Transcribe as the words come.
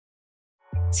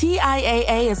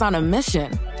TIAA is on a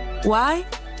mission. Why?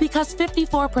 Because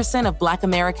 54% of Black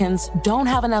Americans don't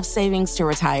have enough savings to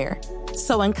retire.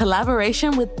 So in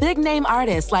collaboration with big-name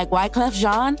artists like Wyclef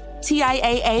Jean,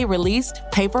 TIAA released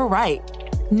Paper Right,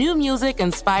 new music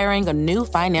inspiring a new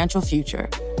financial future.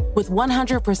 With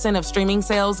 100% of streaming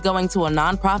sales going to a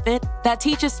nonprofit that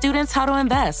teaches students how to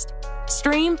invest.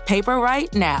 Stream Paper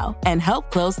Right now and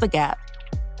help close the gap.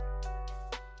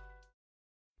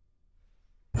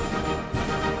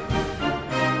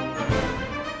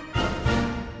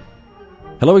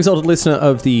 Hello, exalted listener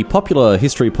of the popular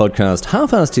history podcast,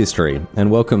 Half-Assed History,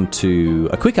 and welcome to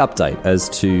a quick update as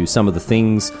to some of the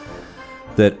things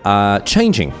that are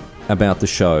changing about the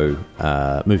show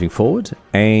moving forward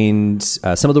and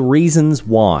some of the reasons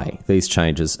why these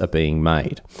changes are being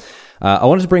made. I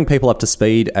wanted to bring people up to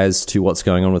speed as to what's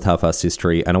going on with Half-Assed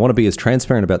History, and I want to be as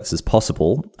transparent about this as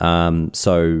possible.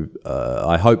 So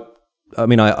I hope,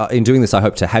 in doing this, I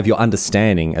hope to have your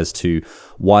understanding as to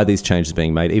why these changes are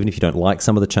being made. Even if you don't like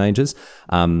some of the changes,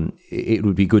 it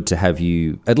would be good to have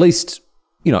you at least,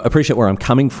 appreciate where I'm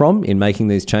coming from in making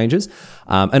these changes.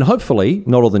 And hopefully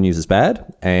not all the news is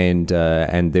bad, and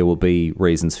there will be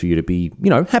reasons for you to be,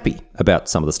 happy about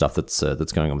some of the stuff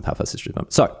that's going on with Half-Assed History at the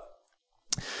moment. So,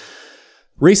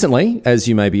 recently, as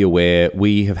you may be aware,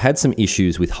 we have had some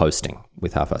issues with hosting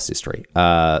with Half-Assed History.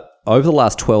 Over the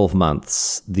last 12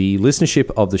 months, the listenership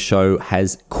of the show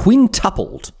has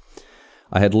quintupled.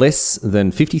 I had less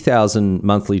than 50,000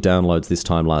 monthly downloads this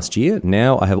time last year.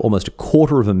 Now I have almost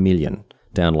 250,000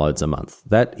 downloads a month.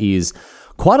 That is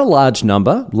quite a large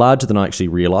number, larger than I actually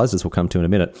realized, as we'll come to in a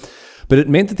minute. But it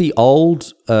meant that the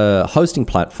old hosting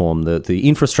platform, the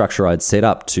infrastructure I'd set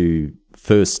up to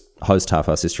first host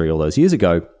Half-Assed History all those years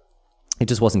ago, it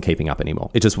just wasn't keeping up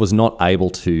anymore. It just was not able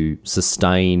to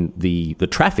sustain the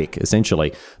traffic,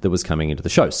 essentially, that was coming into the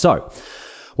show. So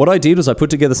what I did was I put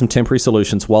together some temporary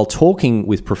solutions while talking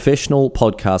with professional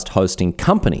podcast hosting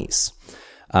companies.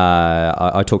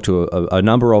 I talked to a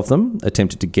number of them,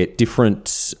 attempted to get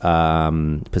different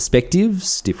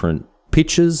perspectives, different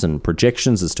pitches and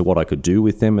projections as to what I could do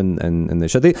with them and their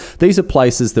show. These are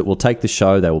places that will take the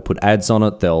show, they will put ads on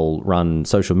it, they'll run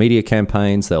social media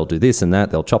campaigns, they'll do this and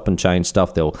that, they'll chop and change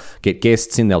stuff, they'll get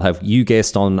guests in, they'll have you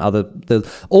guest on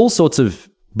all sorts of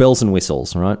bells and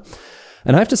whistles, right?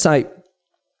 And I have to say,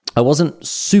 I wasn't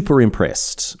super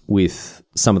impressed with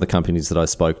some of the companies that I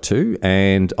spoke to,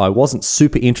 and I wasn't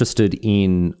super interested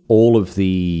in all of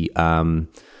the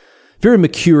very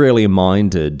mercurially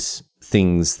minded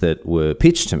things that were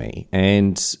pitched to me.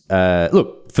 And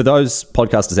look, for those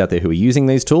podcasters out there who are using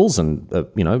these tools and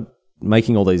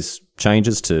making all these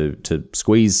changes to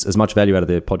squeeze as much value out of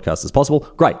their podcast as possible,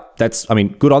 great.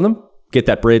 Good on them. Get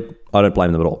that bread. I don't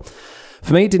blame them at all.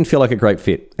 For me, it didn't feel like a great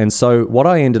fit. And so what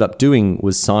I ended up doing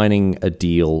was signing a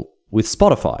deal with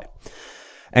Spotify.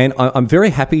 And I'm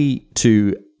very happy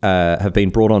to have been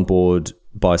brought on board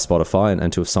by Spotify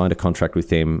and to have signed a contract with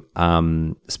them.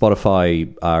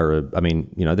 Spotify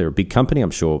they're a big company. I'm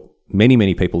sure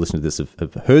many people listening to this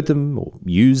have heard them or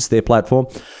used their platform.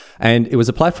 And it was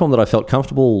a platform that I felt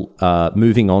comfortable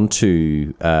moving on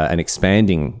to and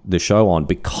expanding the show on,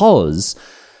 because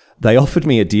they offered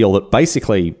me a deal that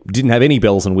basically didn't have any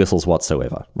bells and whistles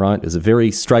whatsoever, right? It was a very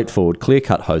straightforward,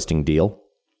 clear-cut hosting deal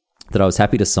that I was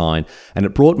happy to sign. And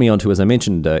it brought me onto, as I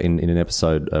mentioned in an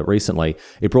episode recently,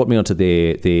 it brought me onto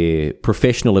their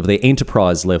professional level, their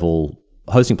enterprise level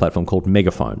hosting platform called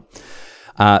Megaphone.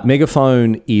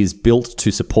 Megaphone is built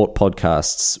to support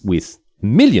podcasts with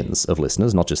millions of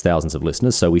listeners, not just thousands of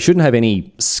listeners. So we shouldn't have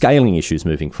any scaling issues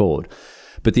moving forward.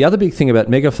 But the other big thing about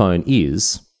Megaphone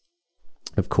is,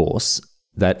 of course,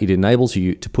 that it enables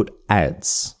you to put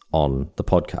ads on the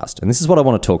podcast. And this is what I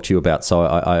want to talk to you about. So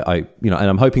I and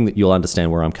I'm hoping that you'll understand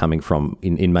where I'm coming from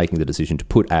in making the decision to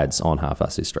put ads on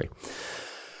Half-Assed History.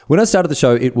 When I started the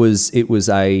show, it was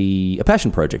a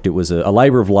passion project. It was a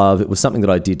labor of love. It was something that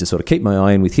I did to sort of keep my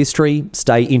eye in with history,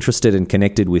 stay interested and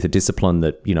connected with a discipline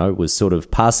that, was sort of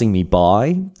passing me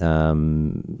by,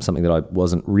 something that I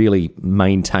wasn't really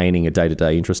maintaining a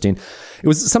day-to-day interest in. It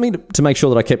was something to make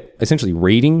sure that I kept essentially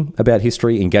reading about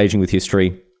history, engaging with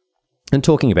history, and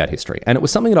talking about history. And it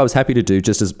was something that I was happy to do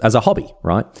just as a hobby,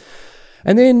 right?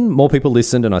 And then more people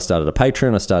listened, and I started a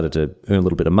Patreon. I started to earn a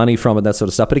little bit of money from it, that sort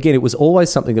of stuff. But again, it was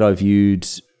always something that I viewed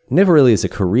never really as a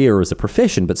career or as a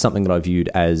profession, but something that I viewed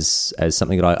as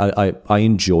something that I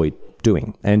enjoyed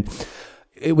doing. And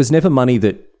it was never money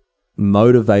that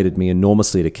motivated me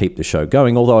enormously to keep the show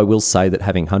going, although I will say that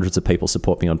having hundreds of people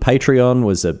support me on Patreon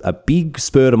was a big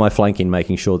spur to my flank in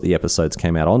making sure that the episodes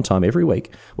came out on time every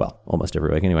week. Well, almost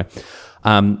every week anyway.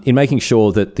 in making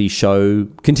sure that the show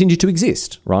continued to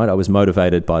exist, right? I was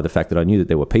motivated by the fact that I knew that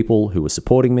there were people who were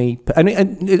supporting me. And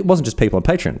it wasn't just people on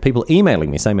Patreon, people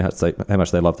emailing me saying how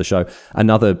much they love the show.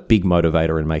 Another big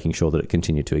motivator in making sure that it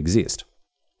continued to exist.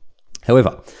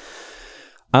 However,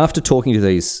 after talking to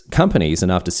these companies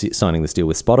and after signing this deal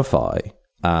with Spotify,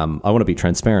 I want to be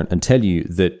transparent and tell you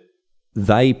that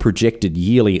they projected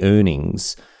yearly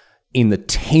earnings in the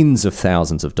tens of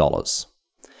thousands of dollars.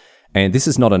 And this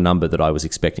is not a number that I was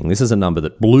expecting. This is a number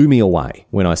that blew me away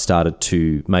when I started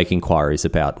to make inquiries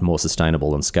about more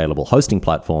sustainable and scalable hosting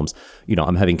platforms. You know,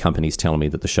 I'm having companies telling me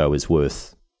that the show is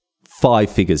worth 5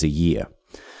 figures a year.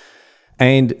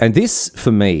 And this,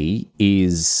 for me,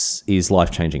 is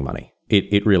life-changing money.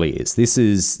 It really is. This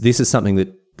is something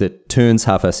that turns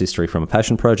Half-Assed History from a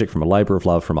passion project, from a labour of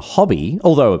love, from a hobby,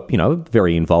 although, you know, a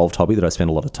very involved hobby that I spend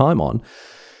a lot of time on,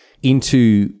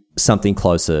 into something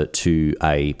closer to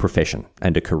a profession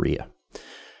and a career.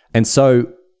 And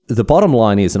so the bottom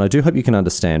line is, and I do hope you can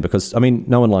understand, because, I mean,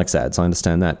 no one likes ads, I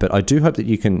understand that, but I do hope that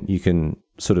you can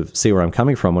sort of see where I'm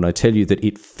coming from when I tell you that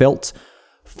it felt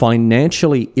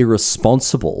financially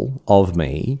irresponsible of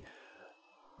me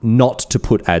not to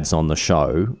put ads on the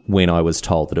show when I was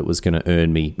told that it was going to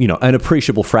earn me, you know, an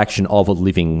appreciable fraction of a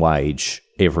living wage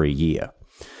every year.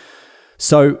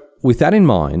 So with that in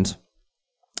mind,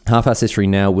 Half-Assed History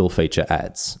now will feature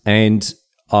ads, and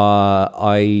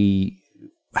I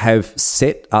have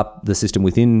set up the system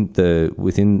within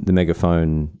the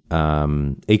Megaphone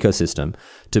ecosystem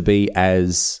to be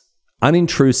as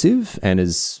unintrusive and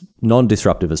as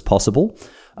non-disruptive as possible.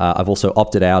 I've also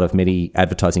opted out of many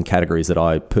advertising categories that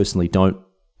I personally don't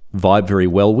vibe very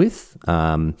well with.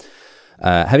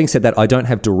 Having said that, I don't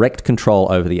have direct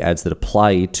control over the ads that are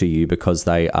played to you because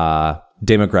they are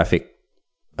demographic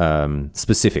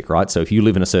specific, right? So if you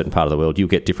live in a certain part of the world, you'll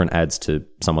get different ads to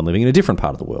someone living in a different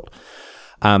part of the world.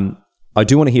 I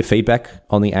do want to hear feedback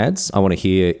on the ads. I want to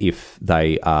hear if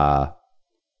they are,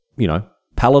 you know,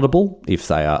 palatable, if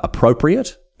they are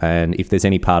appropriate, and if there's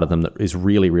any part of them that is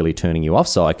really, really turning you off,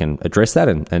 so I can address that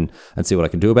and see what I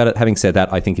can do about it. Having said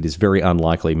that, I think it is very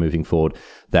unlikely moving forward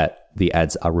that the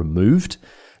ads are removed,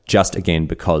 just again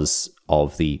because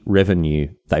of the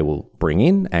revenue they will bring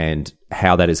in and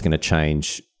how that is going to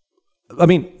change, I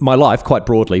mean, my life quite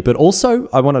broadly, but also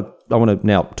I want to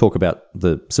now talk about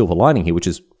the silver lining here, which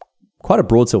is quite a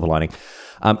broad silver lining.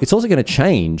 It's also going to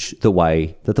change the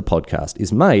way that the podcast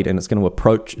is made, and it's going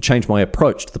to change my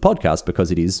approach to the podcast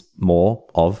because it is more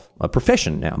of a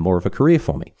profession now, more of a career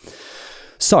for me.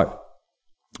 So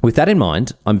with that in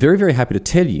mind, I'm very, very happy to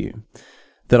tell you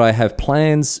that I have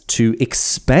plans to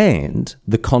expand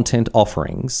the content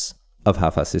offerings of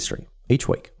Half-Assed History each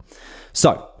week.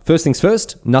 So first things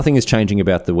first, nothing is changing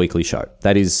about the weekly show.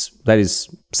 That is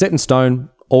set in stone,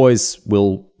 always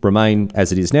will remain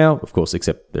as it is now, of course,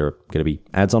 except there are going to be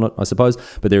ads on it, I suppose.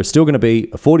 But there is still going to be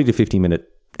a 40 to 50-minute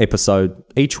episode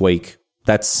each week.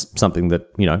 That's something that,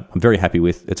 you know, I'm very happy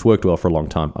with. It's worked well for a long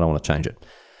time. I don't want to change it.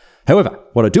 However,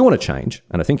 what I do want to change,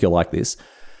 and I think you'll like this,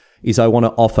 is I want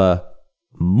to offer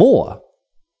more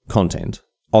content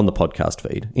on the podcast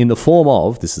feed in the form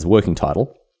of, this is a working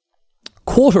title,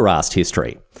 Quarter-Assed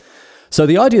History. So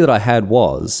the idea that I had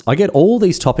was I get all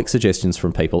these topic suggestions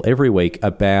from people every week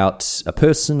about a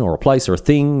person or a place or a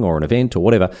thing or an event or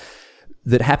whatever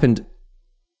that happened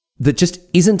that just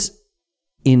isn't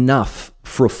enough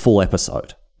for a full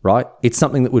episode, right? It's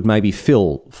something that would maybe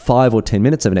fill 5 or 10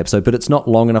 minutes of an episode, but it's not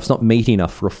long enough, it's not meaty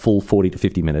enough for a full 40 to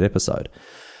 50-minute episode.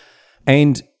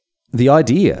 And the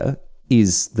idea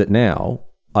is that now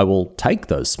I will take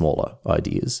those smaller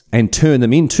ideas and turn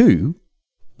them into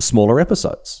smaller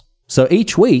episodes. So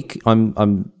each week,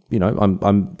 I'm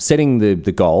setting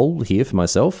the goal here for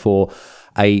myself for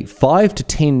a 5 to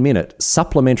 10 minute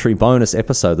supplementary bonus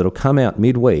episode that'll come out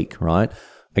midweek, right?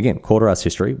 Again, Quarter-Assed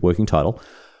History, working title,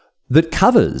 that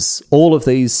covers all of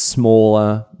these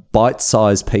smaller,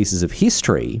 bite-sized pieces of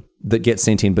history that get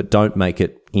sent in but don't make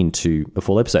it into a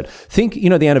full episode. Think, you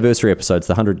know, the anniversary episodes,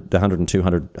 the 100 and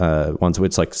 200 ones where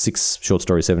it's like 6 short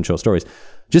stories, 7 short stories.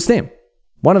 Just them.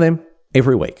 One of them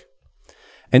every week.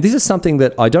 And this is something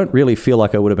that I don't really feel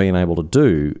like I would have been able to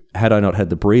do had I not had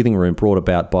the breathing room brought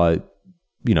about by,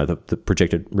 you know, the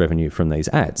projected revenue from these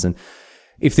ads. And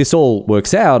if this all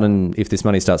works out and if this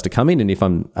money starts to come in and if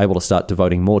I'm able to start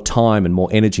devoting more time and more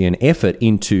energy and effort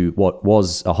into what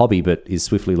was a hobby but is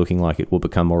swiftly looking like it will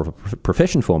become more of a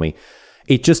profession for me,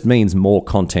 it just means more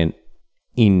content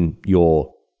in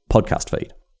your podcast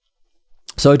feed.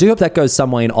 So I do hope that goes some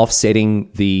way in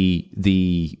offsetting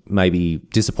the maybe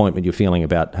disappointment you're feeling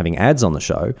about having ads on the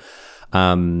show.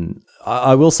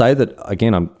 I will say that,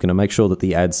 again, I'm going to make sure that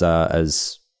the ads are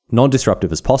as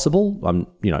non-disruptive as possible.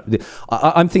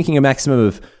 I'm thinking a maximum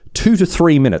of 2 to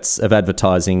 3 minutes of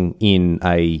advertising in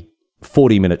a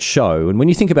 40-minute show. And when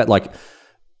you think about like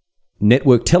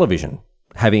network television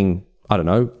having,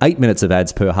 8 minutes of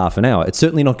ads per half an hour, it's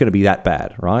certainly not going to be that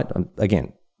bad, right?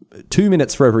 Again, 2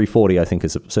 minutes for every 40, I think,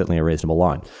 is certainly a reasonable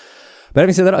line. But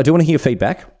having said that, I do want to hear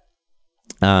feedback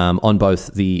on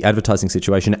both the advertising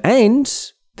situation and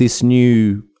this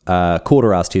new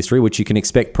quarter asked history, which you can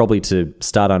expect probably to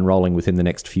start unrolling within the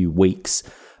next few weeks.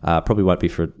 Probably won't be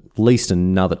for at least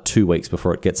another 2 weeks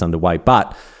before it gets underway,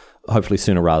 but hopefully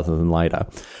sooner rather than later.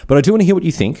 But I do want to hear what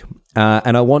you think,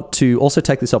 and I want to also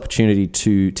take this opportunity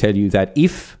to tell you that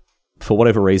if, for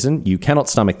whatever reason, you cannot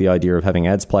stomach the idea of having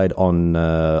ads played on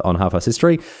Half-Assed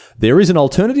History, there is an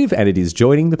alternative, and it is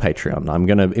joining the Patreon. I'm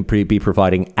going to be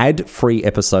providing ad-free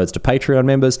episodes to Patreon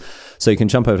members, so you can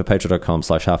jump over to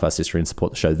patreon.com/Half-Assed History and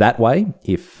support the show that way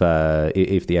if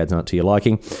the ads aren't to your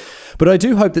liking. But I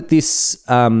do hope that this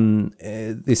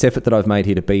effort that I've made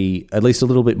here to be at least a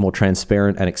little bit more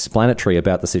transparent and explanatory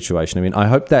about the situation. I mean, I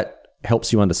hope that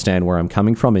helps you understand where I'm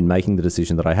coming from in making the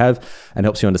decision that I have, and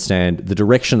helps you understand the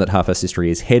direction that Half-Assed History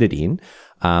is headed in.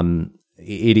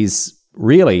 It is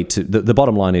really, the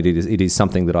bottom line, it is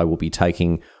something that I will be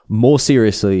taking more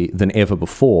seriously than ever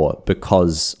before,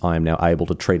 because I am now able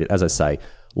to treat it, as I say,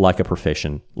 like a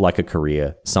profession, like a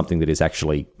career, something that is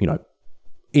actually,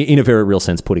 in a very real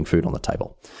sense, putting food on the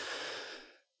table.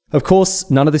 Of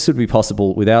course, none of this would be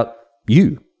possible without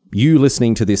you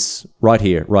listening to this right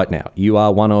here, right now. You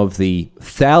are one of the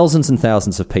thousands and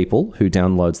thousands of people who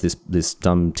downloads this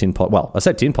dumb tin pot. Well, I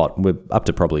said tin pot. We're up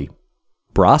to probably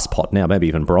brass pot now, maybe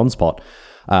even bronze pot.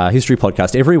 History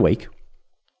podcast every week.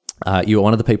 You are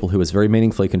one of the people who has very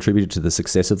meaningfully contributed to the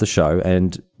success of the show,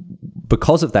 and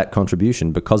because of that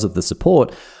contribution, because of the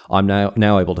support, I'm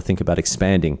now able to think about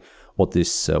expanding what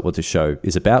this show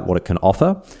is about, what it can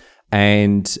offer.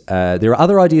 And there are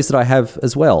other ideas that I have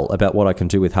as well about what I can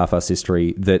do with Half-Assed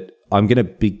History that I'm going to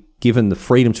be given the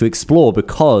freedom to explore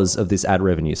because of this ad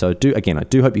revenue. So I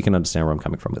do hope you can understand where I'm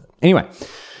coming from with it. Anyway,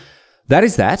 that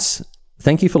is that.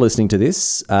 Thank you for listening to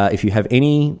this. If you have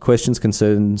any questions,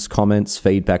 concerns, comments,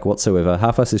 feedback whatsoever,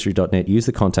 halfassedhistory.net, use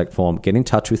the contact form, get in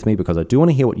touch with me, because I do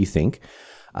want to hear what you think.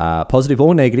 Positive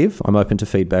or negative, I'm open to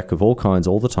feedback of all kinds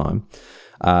all the time.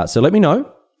 So let me know.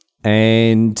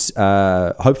 And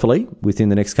hopefully within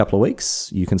the next couple of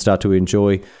weeks, you can start to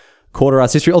enjoy Quarter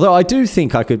Asked History. Although I do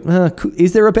think I could,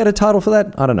 is there a better title for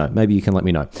that? I don't know. Maybe you can let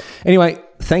me know. Anyway,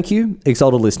 thank you,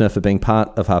 Exalted Listener, for being part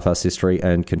of Half-Assed History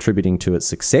and contributing to its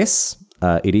success.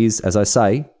 It is, as I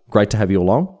say, great to have you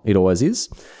along. It always is.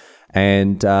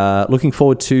 And looking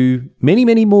forward to many,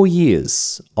 many more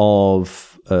years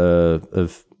of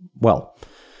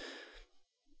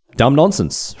dumb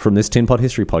nonsense from this Tin Pot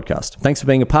History podcast. Thanks for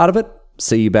being a part of it.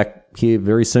 See you back here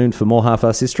very soon for more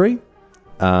Half-Assed History.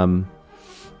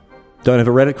 Don't have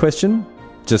a Reddit question.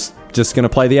 Just going to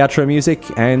play the outro music,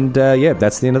 and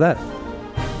that's the end of that.